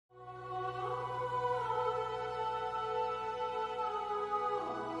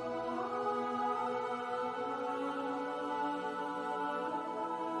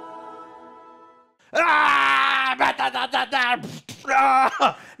Now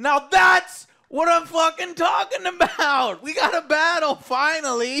that's what I'm fucking talking about. We got a battle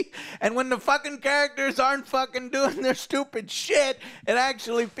finally, and when the fucking characters aren't fucking doing their stupid shit, it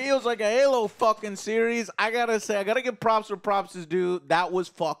actually feels like a Halo fucking series. I gotta say, I gotta give props where props is due. That was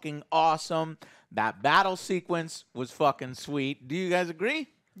fucking awesome. That battle sequence was fucking sweet. Do you guys agree?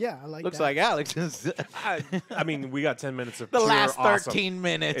 Yeah, I like Looks that. like Alex is I mean, we got 10 minutes of the pure last 13 awesome.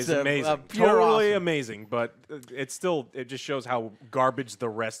 minutes It's of, amazing. of pure Totally awesome. amazing, but it just shows how garbage the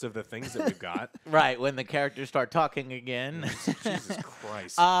rest of the things that we've got. Right, when the characters start talking again. Jesus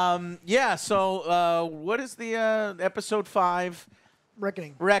Christ. Yeah, so what is the episode 5?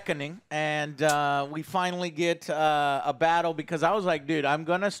 Reckoning. And we finally get a battle because I was like, dude, I'm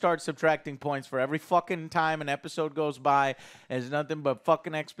going to start subtracting points for every fucking time an episode goes by. There's nothing but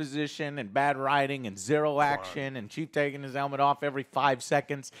fucking exposition and bad writing and zero action and Chief taking his helmet off every 5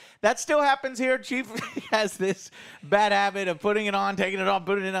 seconds. That still happens here. Chief has this bad habit of putting it on, taking it off,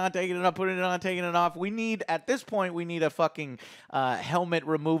 putting it on, taking it off, putting it on, taking it off. At this point, we need a fucking helmet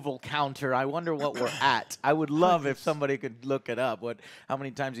removal counter. I wonder what we're at. I would love if somebody could look it up, how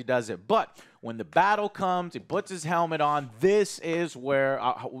many times he does it. But when the battle comes, he puts his helmet on. This is where,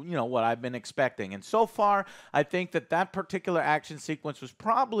 what I've been expecting. And so far, I think that particular action sequence was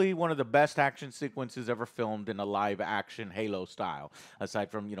probably one of the best action sequences ever filmed in a live action Halo style, aside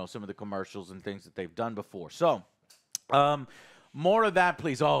from, some of the commercials and things that they've done before. So, more of that,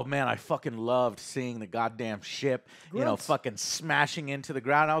 please. Oh, man, I fucking loved seeing the goddamn ship, fucking smashing into the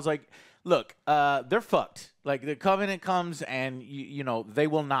ground. I was like, look, they're fucked. Like, the Covenant comes and, they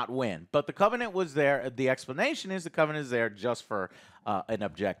will not win. But the Covenant was there. The explanation is the Covenant is there just for an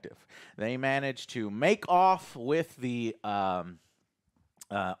objective. They managed to make off with the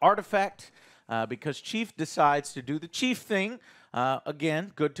artifact because Chief decides to do the Chief thing.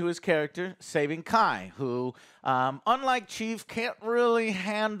 Again, good to his character, saving Kai, who, unlike Chief, can't really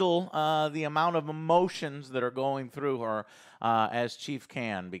handle the amount of emotions that are going through her as Chief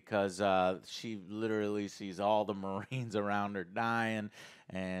can, because she literally sees all the Marines around her dying,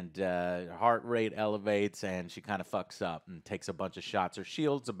 and her heart rate elevates, and she kind of fucks up and takes a bunch of shots. Her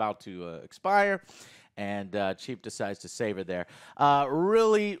shield's about to expire. And Chief decides to save her there.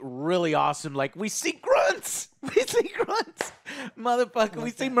 Really, really awesome. Like, we see grunts. We see grunts. Motherfucker,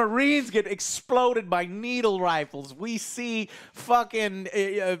 we see Marines get exploded by needle rifles. We see fucking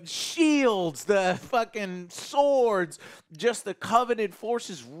shields, the fucking swords, just the Covenant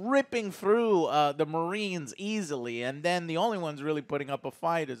forces ripping through the Marines easily. And then the only ones really putting up a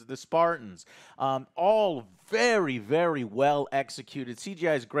fight is the Spartans. All very, very well executed.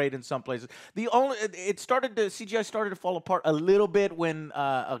 CGI is great in some places. CGI started to fall apart a little bit when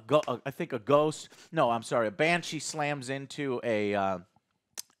a Banshee slams into a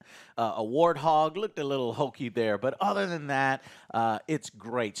warthog. Looked a little hokey there, but other than that, it's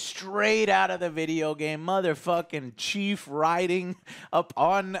great. Straight out of the video game. Motherfucking Chief riding up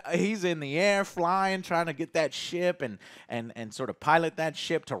on, he's in the air flying, trying to get that ship and sort of pilot that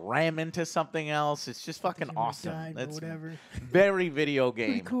ship to ram into something else. It's just fucking awesome. It's very video game.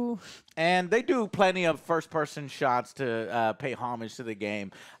 Pretty cool. And they do plenty of first-person shots to pay homage to the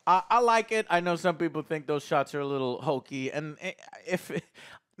game. I like it. I know some people think those shots are a little hokey, and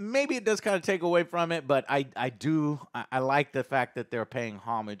maybe it does kind of take away from it, but I like the fact that they're paying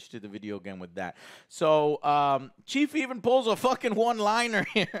homage to the video game with that. So Chief even pulls a fucking one-liner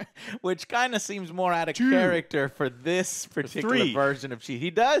here, which kind of seems more out of character for this particular version of Chief.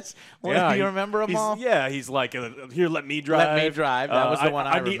 He does? Yeah, do you remember them all? Yeah, he's like, here, let me drive. Let me drive. That was the one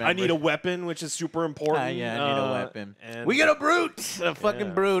I remember. I need a weapon, which is super important. Yeah, I need a weapon. We get a brute, a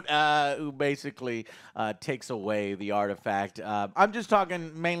fucking brute, who basically takes away the artifact. I'm just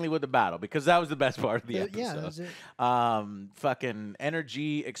talking mainly with the battle, because that was the best part of the episode. Yeah, that was it. Fucking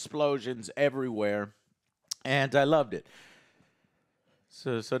energy explosions everywhere, and I loved it.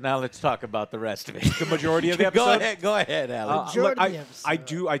 So now let's talk about the rest of it. The majority of the episode? Go ahead, Alex.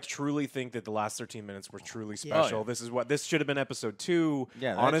 I truly think that the last 13 minutes were truly special. This should have been episode 2.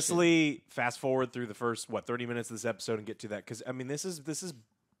 Yeah, honestly, fast forward through the first 30 minutes of this episode and get to that, because I mean this is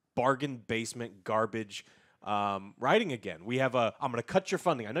bargain basement garbage. Writing again. We have I'm going to cut your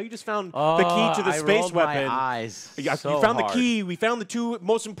funding. I know you just found the key to the space weapon. My eyes. You found the key. We found the two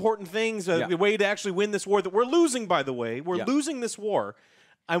most important things. The way to actually win this war that we're losing, by the way. We're losing this war.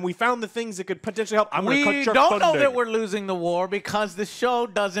 and we found the things that could potentially help. I'm going to cut We your don't funding. know that we're losing the war because the show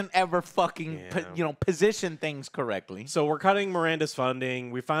doesn't ever fucking position things correctly. So we're cutting Miranda's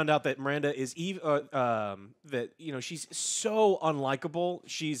funding. We found out that Miranda is she's so unlikable.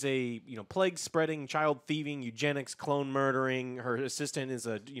 She's a plague spreading, child thieving, eugenics, clone murdering. Her assistant is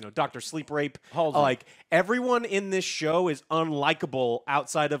a Dr. Sleep Rape. Like everyone in this show is unlikable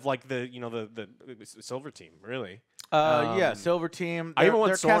outside of like the Silver Team, really. Silver Team. I even want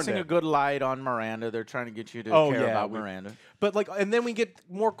they're Soren casting to- a good light on Miranda. They're trying to get you to care about Miranda. But and then we get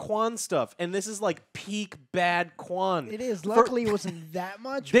more Quan stuff, and this is like peak bad Quan. It is. Luckily, it wasn't that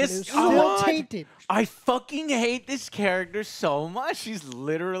much. This but it was still tainted. I fucking hate this character so much. She's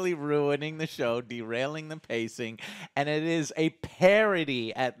literally ruining the show, derailing the pacing, and it is a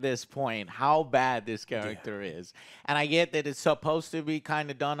parody at this point how bad this character is. And I get that it's supposed to be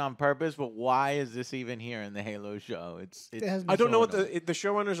kind of done on purpose, but why is this even here in the Halo show? I don't know what the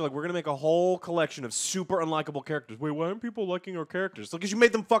showrunners are like. We're gonna make a whole collection of super unlikable characters. Wait, why aren't people liking our characters? Because you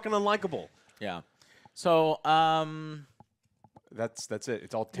made them fucking unlikable. Yeah. So, that's it.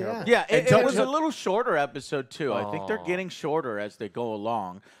 It's all terrible. Yeah, it was a little shorter episode too. I think they're getting shorter as they go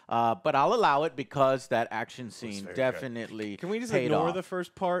along. But I'll allow it because that action scene definitely. Can we just paid ignore off. the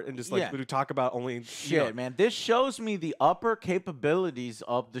first part and just we talk about only shit, man? This shows me the upper capabilities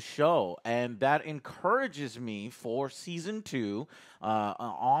of the show, and that encourages me for season 2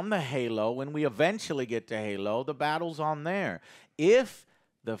 on the Halo. When we eventually get to Halo, the battle's on there. If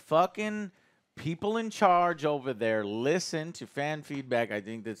the fucking people in charge over there listen to fan feedback, I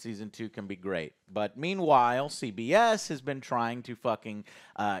think that season 2 can be great. But meanwhile, CBS has been trying to fucking,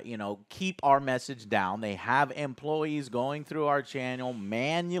 keep our message down. They have employees going through our channel,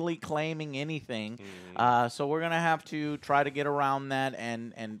 manually claiming anything. So we're going to have to try to get around that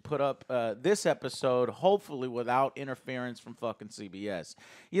and put up this episode, hopefully without interference from fucking CBS.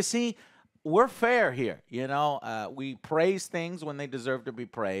 You see, we're fair here, we praise things when they deserve to be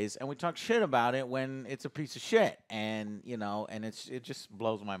praised, and we talk shit about it when it's a piece of shit. And it just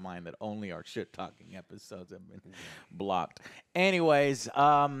blows my mind that only our shit talking episodes have been blocked. Anyways,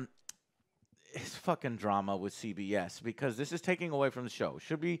 it's fucking drama with CBS because this is taking away from the show.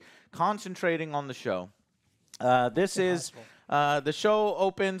 Should be concentrating on the show. The show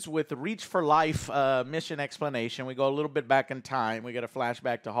opens with Reach for Life mission explanation. We go a little bit back in time. We get a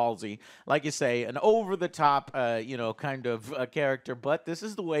flashback to Halsey. Like you say, an over-the-top, kind of character. But this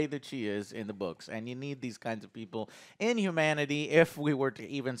is the way that she is in the books. And you need these kinds of people in humanity if we were to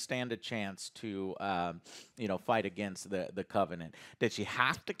even stand a chance to, fight against the Covenant. Did she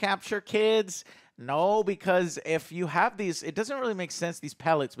have to capture kids? No, because if you have these, it doesn't really make sense, these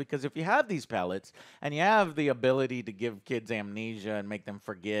pellets, because if you have these pellets and you have the ability to give kids amnesia and make them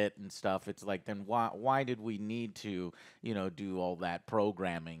forget and stuff, it's like, then why did we need to, do all that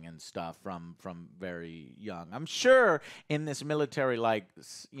programming and stuff from very young? I'm sure in this military,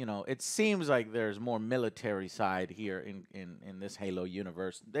 it seems like there's more military side here in this Halo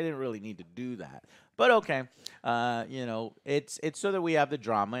universe. They didn't really need to do that. But okay, it's so that we have the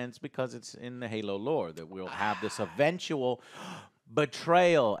drama, and it's because it's in the Halo lore that we'll have this eventual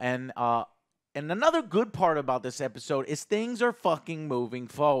betrayal. And another good part about this episode is things are fucking moving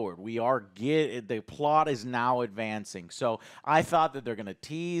forward. The plot is now advancing. So I thought that they're going to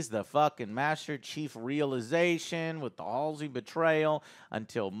tease the fucking Master Chief realization with the Halsey betrayal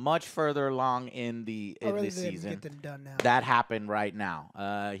until much further along in the season. Get them done now. That happened right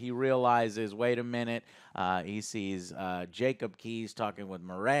now. He realizes, wait a minute. He sees Jacob Keyes talking with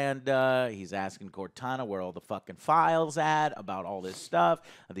Miranda. He's asking Cortana where all the fucking files at about all this stuff,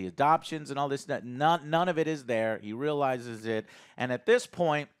 the adoptions and all this. None of it is there. He realizes it. And at this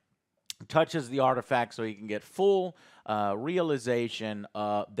point, touches the artifact so he can get full realization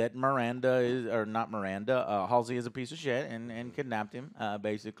that Halsey is a piece of shit and kidnapped him,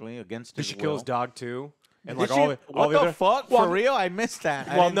 basically, against his will. Did she kill his dog, too? And what the fuck? For real? I missed that.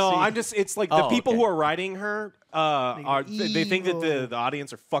 It's like the people who are writing her they think that the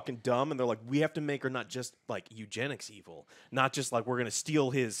audience are fucking dumb, and they're like, we have to make her not just like eugenics evil, not just like we're gonna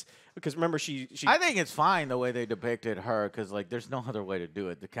steal his. Because remember, she I think it's fine the way they depicted her, because like there's no other way to do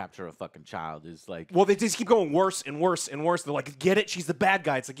it. To capture a fucking child is like, well, they just keep going worse and worse and worse. They're like, get it? She's the bad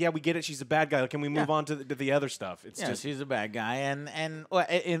guy. It's like, yeah, we get it. She's the bad guy. Like, can we move on to the other stuff? It's just she's a bad guy, and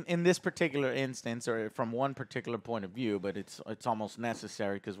in this particular instance, or from one particular point of view, but it's almost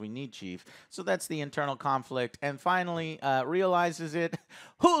necessary because we need Chief. So that's the internal conflict. And finally realizes it.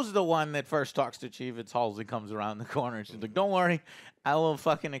 Who's the one that first talks to Chief? It's Halsey. Comes around the corner and she's like, don't worry, I will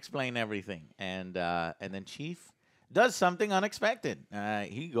fucking explain everything. And then Chief does something unexpected.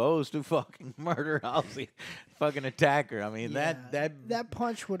 He goes to fucking murder Halsey, fucking attack her. I mean, that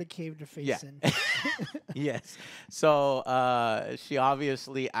punch would have caved her face in. Yes. So she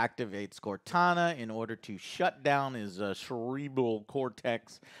obviously activates Cortana in order to shut down his cerebral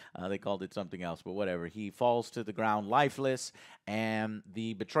cortex. They called it something else, but whatever. He falls to the ground lifeless, and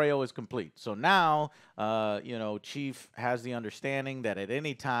the betrayal is complete. So now, Chief has the understanding that at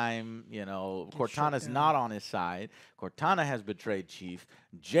any time, Cortana's not on his side. Cortana has betrayed Chief.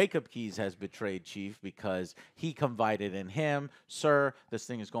 Jacob Keyes has betrayed Chief because he confided in him. Sir, this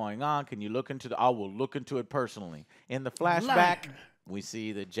thing is going on. Can you look into I will look into it personally. In the flashback, we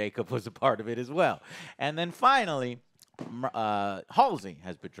see that Jacob was a part of it as well. And then finally, Halsey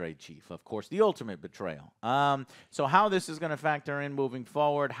has betrayed Chief. Of course, the ultimate betrayal. So how this is going to factor in moving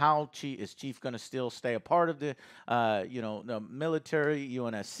forward? Is Chief going to still stay a part of the, the military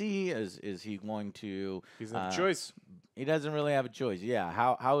UNSC? Is he going to? He doesn't have a choice. He doesn't really have a choice. Yeah.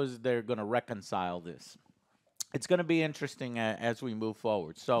 How is they going to reconcile this? It's going to be interesting as we move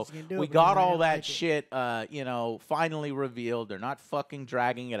forward. So we got all that shit, finally revealed. They're not fucking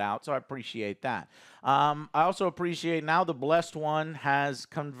dragging it out, so I appreciate that. I also appreciate now the Blessed One has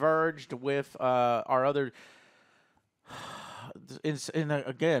converged with our other...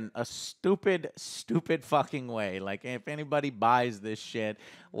 Again, a stupid fucking way. Like, if anybody buys this shit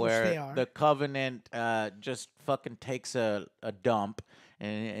where the Covenant just fucking takes a dump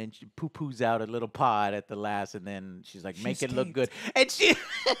and she poo-poos out a little pod at the last, and then she's like, make it look good. And she,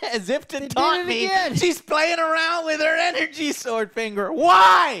 as if to taunt me, she's playing around with her energy sword finger.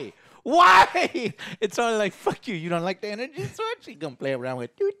 Why? Why? It's only like, fuck you. You don't like the energy sword? She's going to play around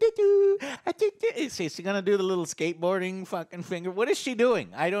with She's going to do the little skateboarding fucking finger. What is she doing?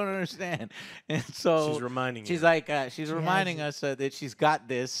 I don't understand. And so she's reminding she's reminding us that she's got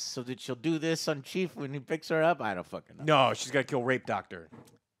this so that she'll do this on Chief when he picks her up. I don't fucking know. No, she's got to kill Rape Doctor.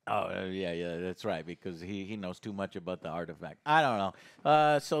 Oh, yeah, that's right, because he knows too much about the artifact. I don't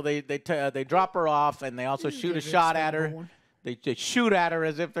know. So they drop her off, and they also shoot a shot at her. They shoot at her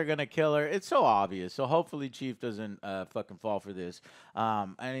as if they're going to kill her. It's so obvious. So hopefully Chief doesn't fucking fall for this.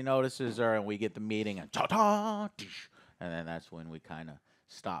 And he notices her, and we get the meeting, and and then that's when we kind of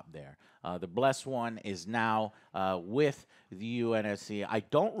stop there. The Blessed One is now with the UNSC. I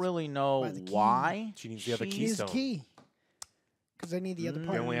don't really know why. She needs the other keystone. Key. Because I need the other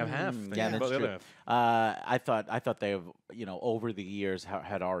part. They only have half. Yeah, that's true. I thought they have, over the years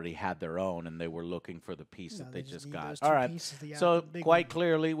had already had their own, and they were looking for the piece that they just got. All right. So quite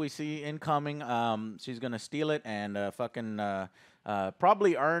clearly, we see incoming. She's gonna steal it and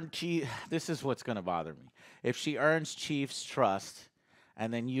probably earn Chief. This is what's gonna bother me. If she earns Chief's trust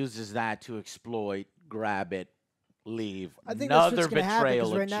and then uses that to exploit, grab it, leave. I think another that's what's going to happen,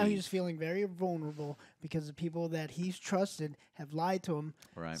 because right now Chief. he's feeling very vulnerable because the people that he's trusted have lied to him.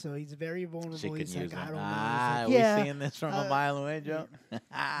 Right. So he's very vulnerable. She he's can like, use I don't that. know. We seeing this from a mile away, Joe? It's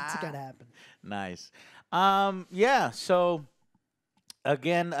got to happen. Nice. So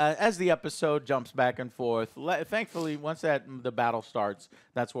again, as the episode jumps back and forth, thankfully, once the battle starts,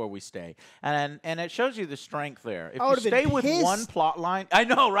 that's where we stay, and it shows you the strength there. If you stay with one plot line, I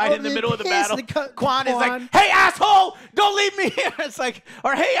know, right in the middle of the battle, Quan is like, "Hey, asshole, don't leave me here." It's like,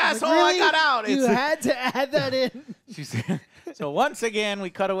 or "Hey, asshole, really? I got out." You had to add that in. So once again,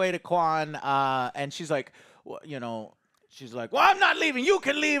 we cut away to Quan, and she's like, she's like, "Well, I'm not leaving. You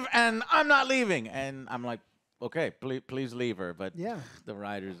can leave, and I'm not leaving." And I'm like, okay, please leave her. But the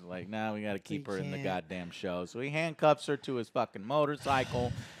writer's like, nah, we got to keep her in the goddamn show. So he handcuffs her to his fucking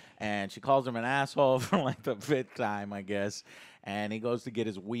motorcycle, and she calls him an asshole for like the 5th time, I guess. And he goes to get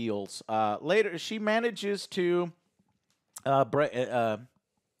his wheels. Later, she manages to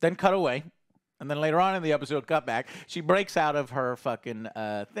then cut away. And then later on in the episode, cut back. She breaks out of her fucking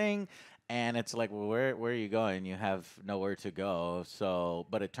thing. And it's like, well, where are you going? You have nowhere to go. So,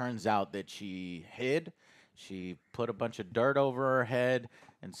 but it turns out that she hid. She put a bunch of dirt over her head,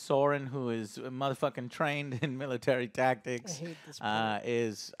 and Soren, who is motherfucking trained in military tactics,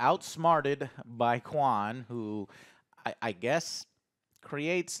 is outsmarted by Quan, who I guess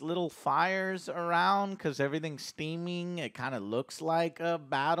creates little fires around because everything's steaming. It kind of looks like a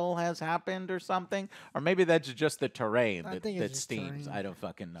battle has happened or something. Or maybe that's just the terrain that steams. I don't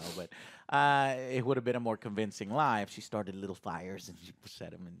fucking know. But it would have been a more convincing lie if she started little fires and she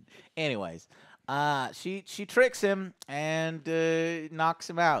set them in. Anyways. She tricks him and knocks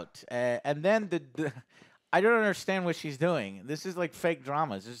him out. And then I don't understand what she's doing. This is like fake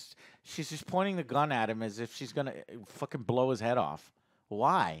drama. She's just pointing the gun at him as if she's going to fucking blow his head off.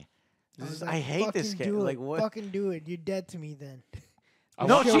 Why? I hate this kid. Like, what? Fucking do it. You're dead to me then.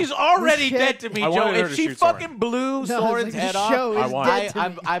 No, she's already dead to me, I Joe. wanted her If to she shoot fucking blew Soren's head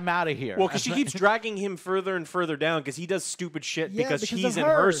off, I'm out of here. Well, because she keeps dragging him further and further down because he does stupid shit because she's in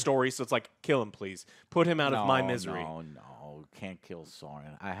her. her story. So it's like, kill him, please. Put him out of my misery. No, can't kill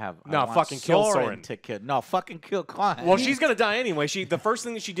Soren. Fucking kill Soren. To kill. No, fucking kill Quan. Well, she's gonna die anyway. The first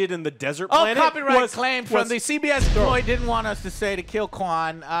thing that she did in the desert Oh, planet copyright claim from the CBS employee didn't want us to say to kill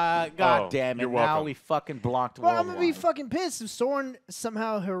Quan. God damn it! You're Now welcome. we fucking blocked. Well, I'm gonna be fucking pissed if Soren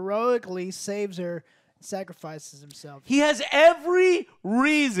somehow heroically saves her, sacrifices himself. He has every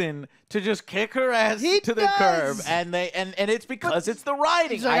reason to just kick her ass to the curb, and it's because it's the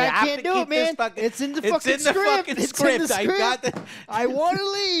writing. He's like, I can't do it, man. It's in the fucking script. I got the. I want to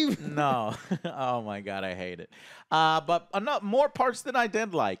leave. No, oh my god, I hate it. But more parts that I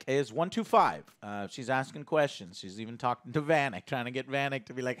did like is 125. She's asking questions. She's even talking to Vanek, trying to get Vanek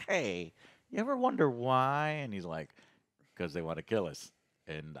to be like, "Hey, you ever wonder why?" And he's like, "Because they want to kill us.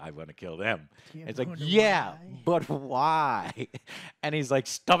 And I want to kill them." It's like, yeah, but why? And he's like,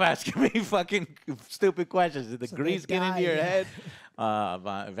 stop asking me fucking stupid questions. The grease get into your head.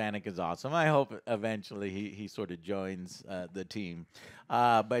 Vanek is awesome. I hope eventually he sort of joins the team.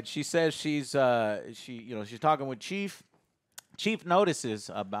 But she says she's talking with Chief. Chief notices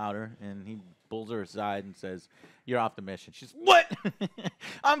about her, and he pulls her aside and says, "You're off the mission." She's, "What?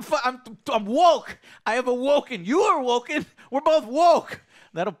 I'm woke. I have awoken. You are woken. We're both woke."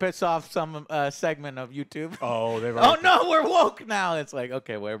 That'll piss off some segment of YouTube. Oh, they've oh no, we're woke now. It's like,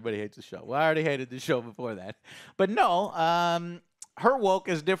 okay, well, everybody hates the show. Well, I already hated the show before that. But no, her woke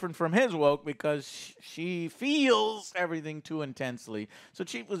is different from his woke because she feels everything too intensely. So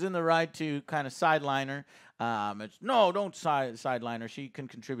Chief was in the right to kind of sideline her. No, don't sideline her. She can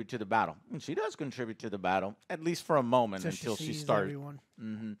contribute to the battle. And she does contribute to the battle, at least for a moment, until she starts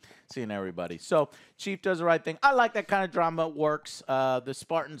seeing everybody. So Chief does the right thing. I like that kind of drama. It works. The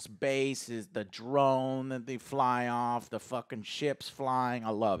Spartans' base is the drone that they fly off, the fucking ships flying. I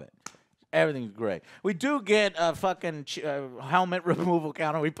love it. Everything's great. We do get a fucking helmet removal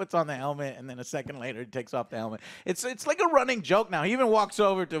counter. He puts on the helmet, and then a second later, he takes off the helmet. It's like a running joke now. He even walks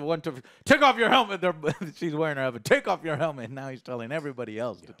over to one to take off your helmet. She's wearing her helmet. Take off your helmet. And now he's telling everybody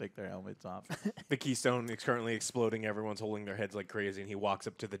else to take their helmets off. The Keystone is currently exploding. Everyone's holding their heads like crazy, and he walks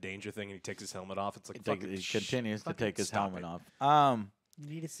up to the danger thing, and he takes his helmet off. It's like he continues to take his helmet off. You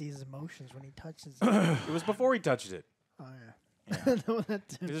need to see his emotions when he touches it. It was before he touched it. Oh, yeah. Yeah.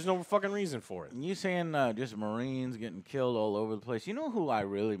 There's no fucking reason for it. You saying just Marines getting killed all over the place. You know who I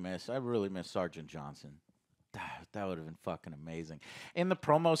really miss? I really miss Sergeant Johnson. That would have been fucking amazing. In the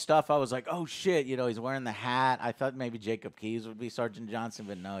promo stuff, I was like, oh, shit, he's wearing the hat. I thought maybe Jacob Keyes would be Sergeant Johnson,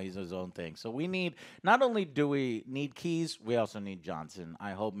 but no, he's his own thing. So we need, not only do we need Keyes, we also need Johnson.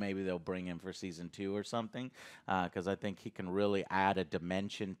 I hope maybe they'll bring him for season 2 or something, because I think he can really add a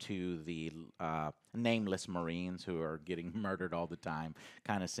dimension to the nameless Marines who are getting murdered all the time.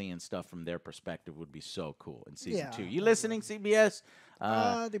 Kind of seeing stuff from their perspective would be so cool in season 2. You listening, CBS?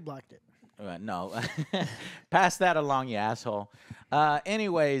 They blocked it. No. Pass that along, you asshole.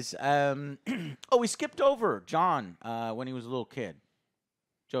 Anyways, we skipped over John when he was a little kid.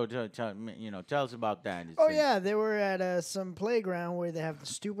 Joe, tell us about that. Yeah, they were at some playground where they have the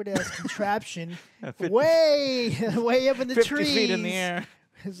stupid-ass contraption way up in the 50 trees. 50 feet in the air.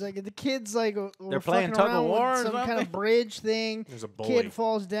 It's like the kids they're playing tug of war or some something? kind of bridge thing. There's a bully. Kid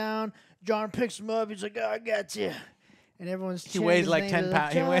falls down. John picks him up. He's like, "Oh, I got you." And everyone's he weighs like 10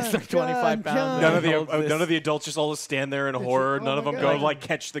 pounds. He weighs like 25 pounds. None of the adults just all stand there in horror. None of them go like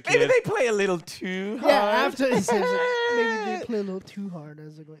catch the kid. Maybe they play a little too hard. Yeah, after he says maybe they play a little too hard. I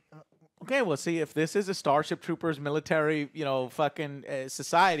was like, oh. Okay, well, see, if this is a Starship Troopers military, fucking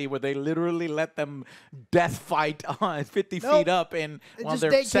society where they literally let them death fight on 50 feet up while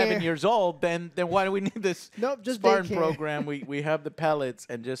they're 7 years old, then why do we need this Spartan program? We have the pellets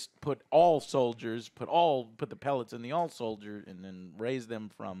and just put all soldiers, put the pellets in the all soldier and then raise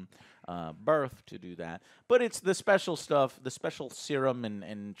them from birth to do that. But it's the special stuff, the special serum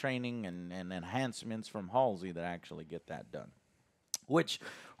and training and enhancements from Halsey that actually get that done. Which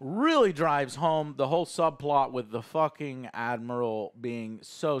really drives home the whole subplot with the fucking Admiral being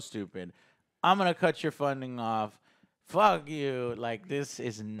so stupid. I'm going to cut your funding off. Fuck you. Like, this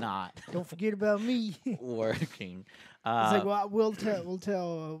is not. Don't forget about me. working. It's like, well, we'll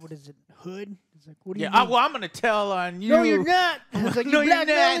tell, what is it, Hood? It's like, what do you mean? Well, I'm going to tell on you. No, you're not. It's like, no, you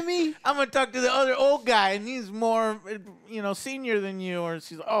blackmailing me? I'm going to talk to the other old guy, and he's more, senior than you. Or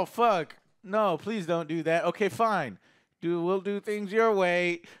she's like, oh, fuck. No, please don't do that. Okay, fine. We'll do things your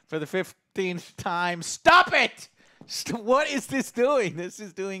way for the 15th time. Stop it! What is this doing? This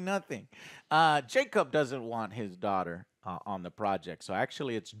is doing nothing. Jacob doesn't want his daughter on the project. So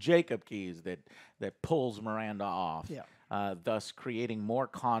actually, it's Jacob Keyes that pulls Miranda off, thus creating more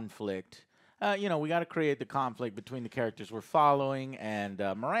conflict. We got to create the conflict between the characters we're following, and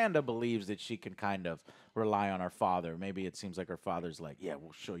Miranda believes that she can kind of rely on her father. Maybe it seems like her father's like, yeah,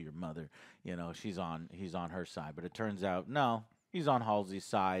 we'll show your mother. He's on her side, but it turns out no, he's on Halsey's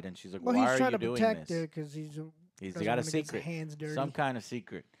side, and she's like, why are you doing this? He's trying to protect her because he's got a secret, hands dirty. Some kind of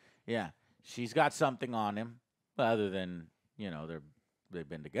secret. Yeah, she's got something on him, other than they've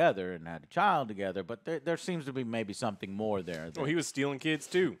been together and had a child together, but there seems to be maybe something more there. Oh, he was stealing kids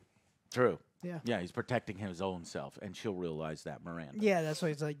too. True. Yeah. Yeah, he's protecting his own self, and she'll realize that, Miranda. Yeah, that's why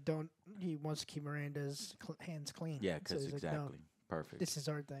he's like, he wants to keep Miranda's hands clean. Yeah, because so exactly. Like, no, perfect. this is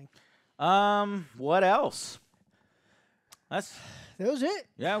our thing. What else? That was it.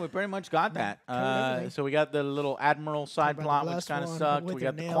 Yeah, we pretty much got that. So we got the little Admiral side plot, which kind of sucked. We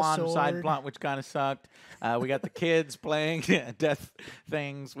got the Quan side plot, which kind of sucked. We got the kids playing death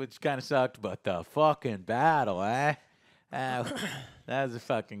things, which kind of sucked. But the fucking battle, eh? That was a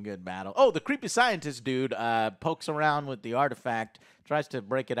fucking good battle. Oh, the creepy scientist dude pokes around with the artifact, tries to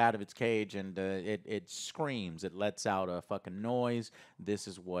break it out of its cage, and it screams. It lets out a fucking noise. This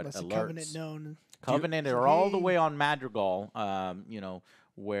is what alerts. Covenant known. Covenant are all the way on Madrigal,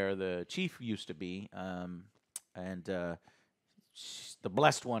 where the chief used to be, and the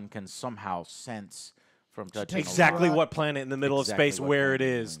Blessed One can somehow sense from touching exactly what planet in the middle of space where it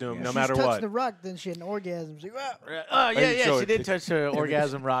is, no matter what. She touched the rock, then she had an orgasm. She's like, yeah, she did touch her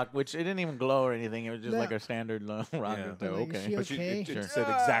orgasm rock, which it didn't even glow or anything. It was just like a standard rock. Yeah. Okay, but it said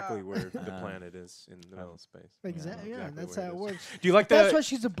exactly where the planet is in the middle of space. Exactly. Yeah, that's how it works. Do you like that? That's why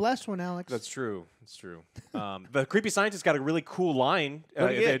she's a blessed one, Alex. That's true. It's true. The creepy scientist got a really cool line.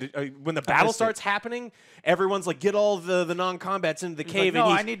 When the battle starts happening, everyone's like, get all the non-combats into the cave. Like, no,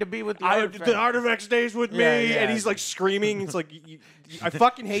 I need to be with the artifact. The artifact stays with me. And he's like screaming. It's like, I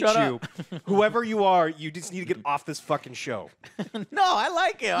fucking hate you. Whoever you are, you just need to get off this fucking show. No, I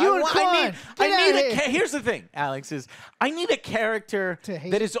like it. Here's the thing, Alex, is I need a character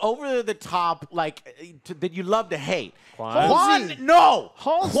that is over the top, that you love to hate. Quan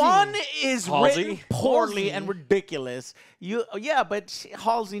is written poorly and ridiculous. But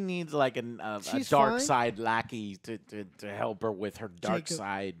Halsey needs like a dark side lackey to help her with her dark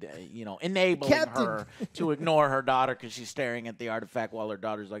side, enabling her to ignore her daughter because she's staring at the artifact while her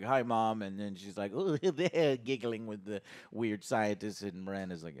daughter's like, "Hi, Mom," and then she's like, "Oh," giggling with the weird scientist, and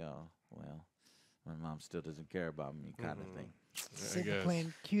Miranda's like, "Oh, well, my mom still doesn't care about me," kind of thing.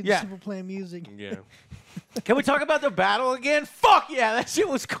 Simple playing music. Yeah. Can we talk about the battle again? Fuck yeah, that shit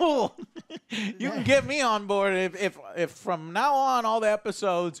was cool. You can get me on board if from now on all the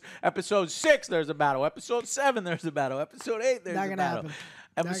episodes, episode 6 there's a battle, episode 7 there's a battle, episode 8 there's a battle.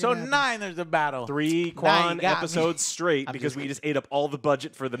 Episode 9, there's a battle. 3 Quan episodes straight because we just ate up all the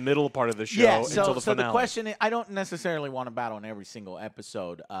budget for the middle part of the show until the finale. So the question is, I don't necessarily want a battle in every single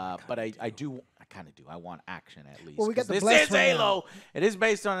episode, but I kind of do. I want action at least. Well, we got the this is Halo. It is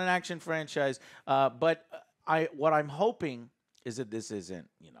based on an action franchise, but what I'm hoping is that this isn't,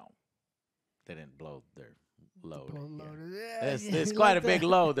 they didn't blow their load. It's quite a big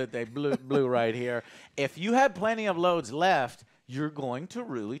load that they blew right here. If you had plenty of loads left, you're going to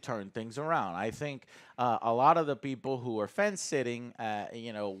really turn things around. I think a lot of the people who are fence sitting,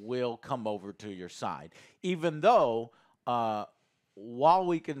 will come over to your side. Even though, while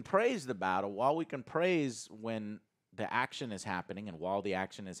we can praise the battle, while we can praise when the action is happening, and while the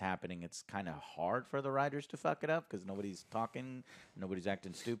action is happening, it's kind of hard for the writers to fuck it up because nobody's talking, nobody's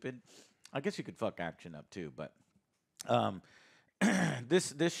acting stupid. I guess you could fuck action up too, but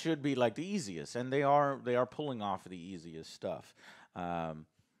this should be like the easiest, and they are pulling off the easiest stuff.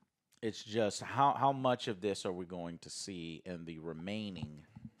 It's just how much of this are we going to see in the remaining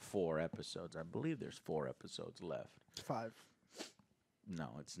 4 episodes? I believe there's 4 episodes left. 5.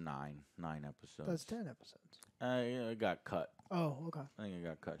 No, it's 9 episodes. That's 10 episodes. It got cut. Oh, okay. I think it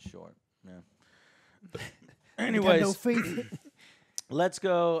got cut short. Yeah. Anyways, no faith. Let's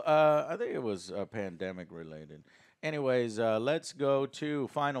go. I think it was pandemic related. Anyways, let's go to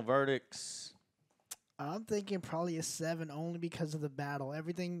final verdicts. I'm thinking probably a 7 only because of the battle.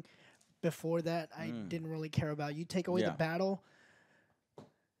 Everything before that, I didn't really care about. You take away the battle.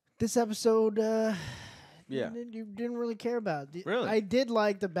 This episode, you didn't really care about. Really? I did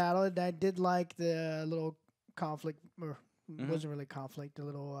like the battle, and I did like the little conflict, or wasn't really conflict, the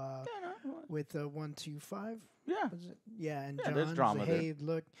little with 1, 2, 5. Yeah. Yeah, and there's John drama said, hey,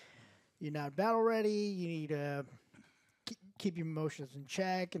 look, you're not battle ready. You need to keep your emotions in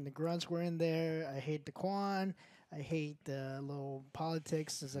check, and the grunts were in there. I hate the Quan. I hate the little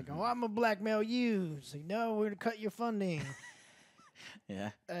politics. It's like, oh, I'm gonna blackmail you. So no, we're gonna cut your funding.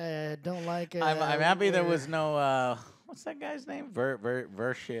 Yeah. Don't like it. I'm happy there was no what's that guy's name?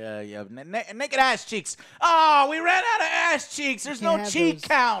 Naked ass cheeks. Oh, we ran out of ass cheeks. There's no cheek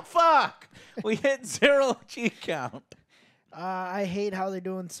count. Fuck. We hit 0 cheek count. I hate how they're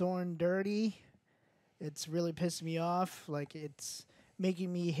doing Soren dirty. It's really pissing me off. Like, it's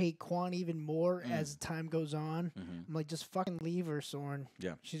making me hate Quan even more as time goes on. I'm like, just fucking leave her, Soren.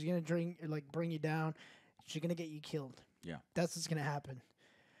 Yeah. She's gonna bring you down. She's gonna get you killed. Yeah. That's what's gonna happen.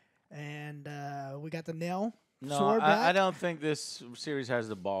 And we got the nail. No, I don't think this series has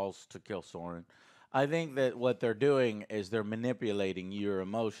the balls to kill Soren. I think that what they're doing is they're manipulating your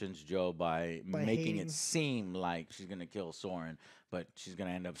emotions, Joe, by making it seem like she's going to kill Soren, but she's going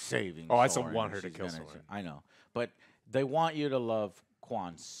to end up saving Soren. I still want her to kill Soren. I know. But they want you to love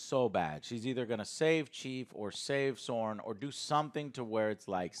Quan so bad. She's either going to save Chief or save Soren or do something to where it's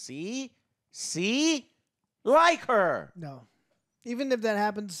like, see? Like her. No. Even if that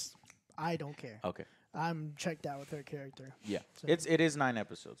happens, I don't care. Okay. I'm checked out with her character. Yeah. So. It is 9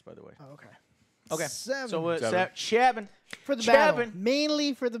 episodes, by the way. Oh, okay. Okay. 7. So 7. For the battle.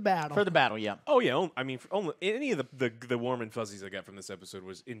 Mainly for the battle. For the battle, yeah. Oh, yeah. I mean, only any of the warm and fuzzies I got from this episode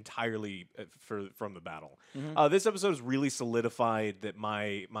was entirely from the battle. This episode has really solidified that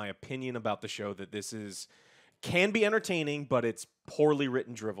my opinion about the show, that this can be entertaining, but it's poorly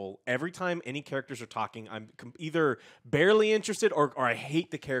written drivel. Every time any characters are talking, I'm either barely interested or I hate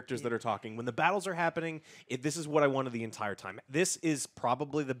the characters that are talking. When the battles are happening, this is what I wanted the entire time. This is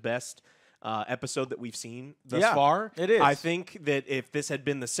probably the best episode that we've seen thus far. It is. I think that if this had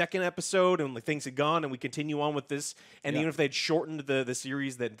been the second episode and things had gone and we continue on with this, and even if they'd shortened the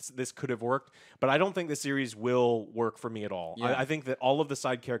series, that this could have worked. But I don't think the series will work for me at all. Yeah. I think that all of the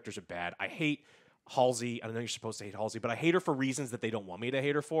side characters are bad. I hate Halsey. I know you're supposed to hate Halsey, but I hate her for reasons that they don't want me to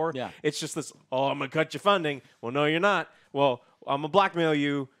hate her for. Yeah. It's just this, I'm going to cut your funding. Well, no, you're not. Well, I'm going to blackmail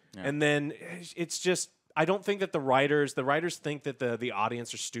you. Yeah. And then it's just, I don't think that the writers think that the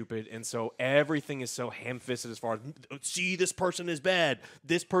audience are stupid, and so everything is so ham-fisted as far as, see, this person is bad,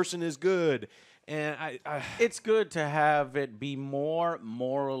 this person is good. And it's good to have it be more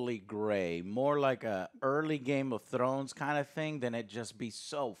morally gray, more like a early Game of Thrones kind of thing, than it just be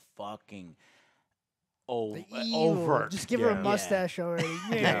so fucking overt. Just give her a mustache already.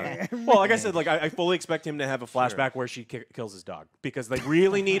 Yeah. Well, like I said, I fully expect him to have a flashback where she kills his dog, because they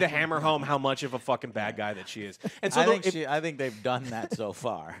really need to hammer home how much of a fucking bad guy that she is. And so I think they've done that so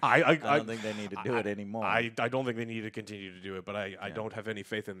far. I don't think they need to do it anymore. I don't think they need to continue to do it, but I don't have any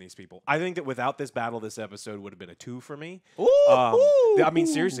faith in these people. I think that without this battle, this episode would have been a 2 for me. I mean,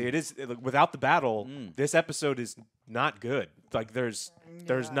 seriously, it is. Without the battle, this episode is not good. Like, there's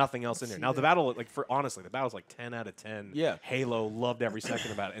nothing else in there. Now, the battle, honestly, the battle's like 10 out of 10. Yeah. Halo, loved every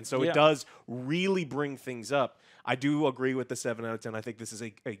second about it. And so it does really bring things up. I do agree with the 7 out of 10. I think this is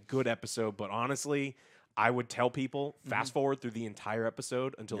a good episode, but honestly, I would tell people, fast forward through the entire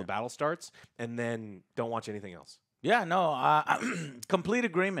episode until the battle starts, and then don't watch anything else. Yeah, no, complete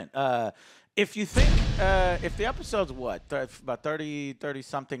agreement. If you think, if the episode's about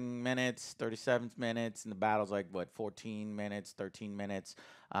 30-something minutes, 37 minutes, and the battle's 14 minutes, 13 minutes,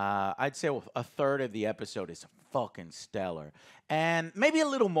 I'd say a third of the episode is fucking stellar. And maybe a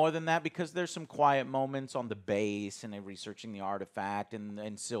little more than that, because there's some quiet moments on the base and researching the artifact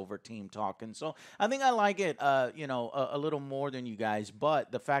and Silver Team talking. So I think I like it, a little more than you guys.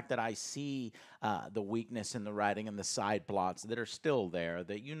 But the fact that I see the weakness in the writing and the side plots that are still there,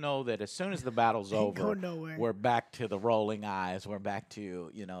 that that as soon as the battle's over, we're back to the rolling eyes. We're back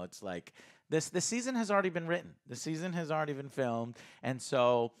to, it's like the season has already been written. The season has already been filmed. And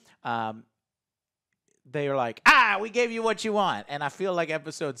so they are like, we gave you what you want. And I feel like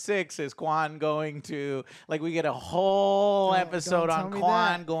episode 6 is Quan going to, we get a whole episode on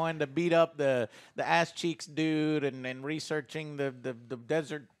Quan going to beat up the ass cheeks dude and researching the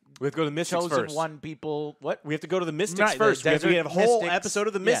desert. We have to go to the Mystics first. One people. What? We have to go to the Mystics first. We have a whole episode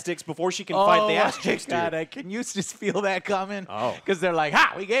of the Mystics before she can fight the ass chicks, dude. Can you just feel that coming? Oh. Because they're like,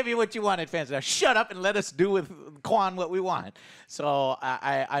 we gave you what you wanted, fans. Now shut up and let us do with Quan what we want. So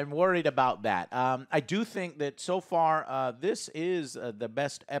I'm worried about that. I do think that so far this is the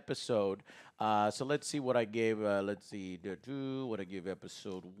best episode. So let's see what I gave. What I gave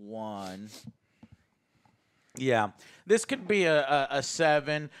episode 1. Yeah, this could be a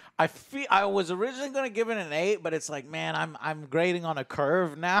 7. I was originally going to give it an 8, but it's like, man, I'm grading on a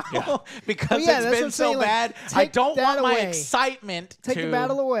curve now because it's been so bad. I don't want my excitement to take the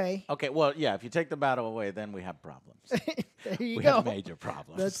battle away. Okay, well, yeah, if you take the battle away, then we have problems. There you we go. have major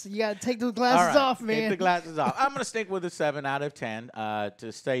problems. You got to take those glasses off, man. Take the glasses off. I'm going to stick with a 7 out of 10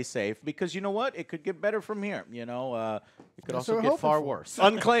 to stay safe because you know what? It could get better from here. You know, it could also get far worse.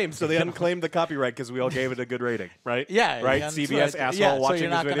 Unclaimed, so they unclaimed the copyright because we all gave it a good rating, right? Yeah. Right? CBS asshole watching so you're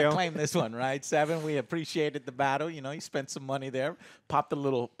not this video. Gonna claim this one, right? 7, we appreciated the battle. You know, you spent some money there. Popped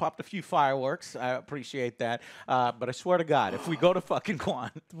a few fireworks. I appreciate that. But I swear to God, if we go to fucking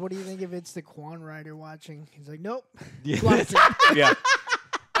Quan. What do you think if it's the Quan writer watching? He's like, nope. Yeah.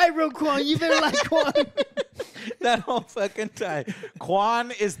 I wrote Quan. You better like Quan. That whole fucking time.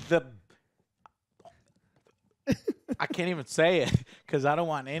 Quan is the... I can't even say it because I don't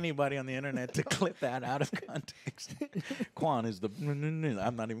want anybody on the internet to clip that out of context. Quan is the...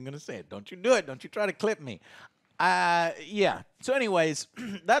 I'm not even going to say it. Don't you do it. Don't you try to clip me. Yeah. So anyways,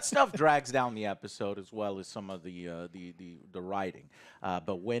 that stuff drags down the episode as well as some of the writing.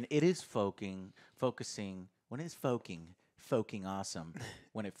 But when it is foking awesome,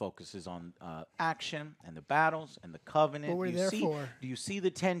 when it focuses on action and the battles and the Covenant. What we're there for. Do you see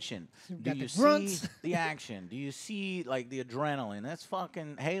the tension? Do you see the action? Do you see like the adrenaline? That's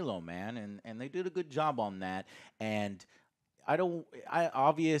fucking Halo, man, and they did a good job on that. And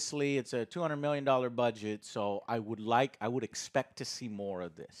obviously it's a $200 million budget, so I would expect to see more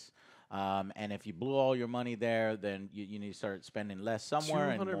of this. And if you blew all your money there, then you need to start spending less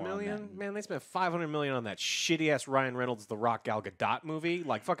somewhere. $200 million? Man, they spent $500 million on that shitty ass Ryan Reynolds The Rock Gal Gadot movie.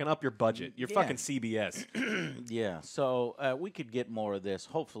 Like, fucking up your budget. You're fucking CBS. Yeah, so we could get more of this,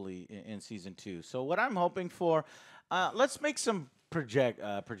 hopefully, in season 2. So what I'm hoping for, let's make some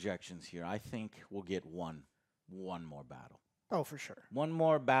projections here. I think we'll get one more battle. Oh, for sure. One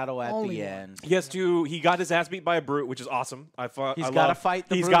more battle at the end. He got his ass beat by a brute, which is awesome. He's got to fight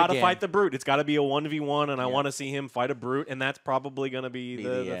the brute. He's got to fight the brute. It's got to be a 1v1, and I want to see him fight a brute, and that's probably going to be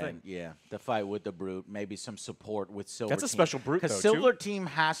the thing. Yeah, the fight with the brute. Maybe some support with Silver That's a special brute, though, because Silver Team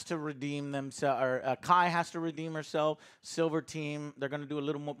has to redeem themselves, or Kai has to redeem herself. Silver Team, they're going to do a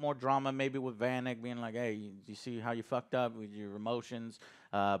little more drama, maybe with Vanek being like, hey, you see how you fucked up with your emotions?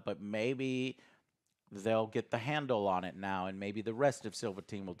 But maybe... they'll get the handle on it now, and maybe the rest of Silver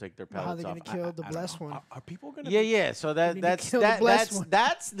Team will take their pellets off. How are they going to kill the blessed one? Are people going to? Yeah. So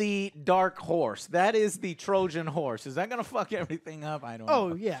that's the dark horse. That is the Trojan horse. Is that going to fuck everything up? I don't know.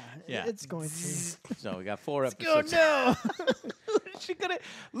 Oh yeah, it's going to. So we got 4 episodes. No.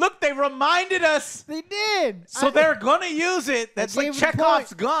 Look, they reminded us. They did. So they're gonna use it. That's like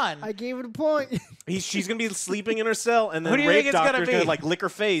Chekhov's gun. I gave it a point. She's gonna be sleeping in her cell, and then Who do you Rape think it's Doctor's gonna be? like lick her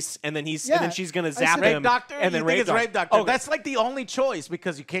face, and then and then she's gonna zap him. Rape Doctor? And then Rape Doctor. Okay. That's like the only choice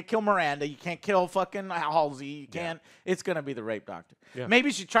because you can't kill Miranda, you can't kill fucking Halsey, you can't. It's gonna be the Rape Doctor. Yeah.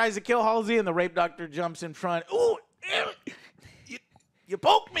 Maybe she tries to kill Halsey, and the Rape Doctor jumps in front. Ooh, you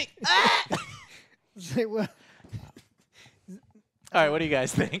poked me. Ah! Say what? All right, what do you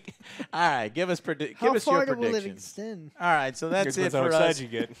guys think? All right, give us your predictions. How far will it extend? All right, so that's it for us.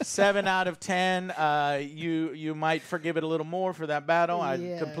 7 out of 10. You might forgive it a little more for that battle. I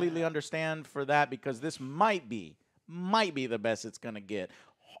completely understand for that because this might be the best it's going to get.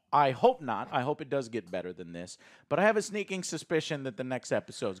 I hope not. I hope it does get better than this. But I have a sneaking suspicion that the next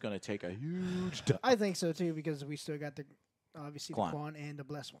episode is going to take a huge time. I think so, too, because we still got obviously the Quan and the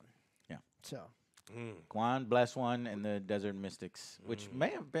Blessed One. Yeah. So... Quan, Blessed One, and the Desert Mystics, which may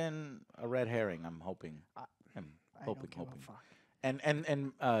have been a red herring. I'm hoping. I'm hoping.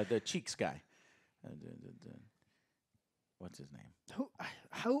 And the Cheeks guy. What's his name?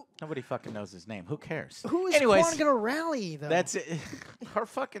 Who? Nobody fucking knows his name. Who cares? Who is Quan gonna rally though? That's it. Her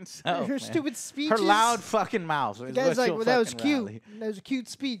fucking self. Her stupid speeches. Her loud fucking mouth. The guy's like, well, that was cute. Rally. That was a cute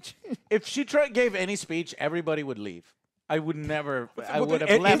speech. If she gave any speech, everybody would leave. I would never. I would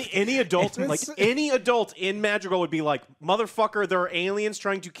have left. Any adult, any adult in Madrigal would be like, "Motherfucker, there are aliens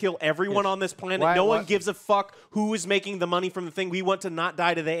trying to kill everyone on this planet. No one gives a fuck who is making the money from the thing. We want to not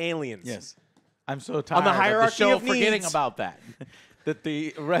die to the aliens." Yes, I'm so tired on the hierarchy of forgetting about that. That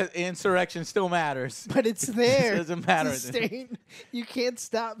the insurrection still matters, but it's there. It doesn't matter. You can't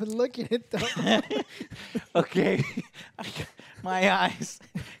stop and look at it though. Okay, my eyes.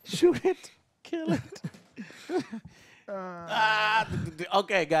 Shoot it, kill it.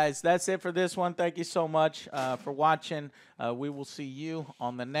 Okay, guys, that's it for this one. Thank you so much for watching. We will see you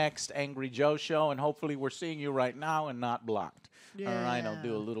on the next Angry Joe show, and hopefully we're seeing you right now and not blocked. Yeah. All right, I'll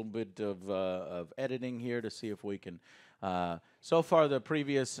do a little bit of editing here to see if we can. So far, the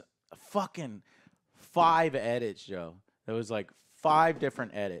previous fucking 5 edits, Joe. There was like 5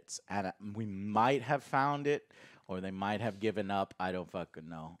 different edits, and we might have found it, or they might have given up. I don't fucking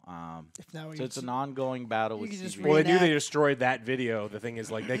know. So it's an ongoing battle with CGI. Well, they knew they destroyed that video. The thing is,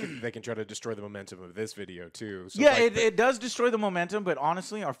 like, they can try to destroy the momentum of this video too. So yeah, it does destroy the momentum, but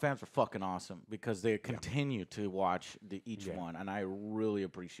honestly, our fans are fucking awesome because they continue to watch each one, and I really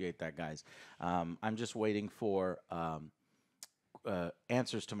appreciate that, guys. I'm just waiting for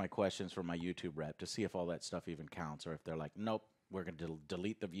answers to my questions from my YouTube rep to see if all that stuff even counts, or if they're like, nope. We're going to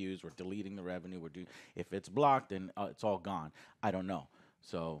delete the views. We're deleting the revenue. If it's blocked, then it's all gone. I don't know.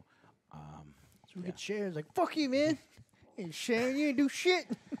 So we could share. It's like, fuck you, man. Ain't sharing. You ain't do shit.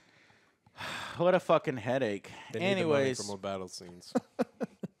 What a fucking headache. Anyways. For more battle scenes.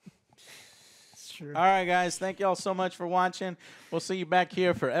 Sure. All right, guys. Thank y'all so much for watching. We'll see you back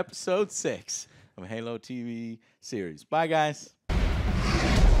here for episode 6 of Halo TV series. Bye, guys.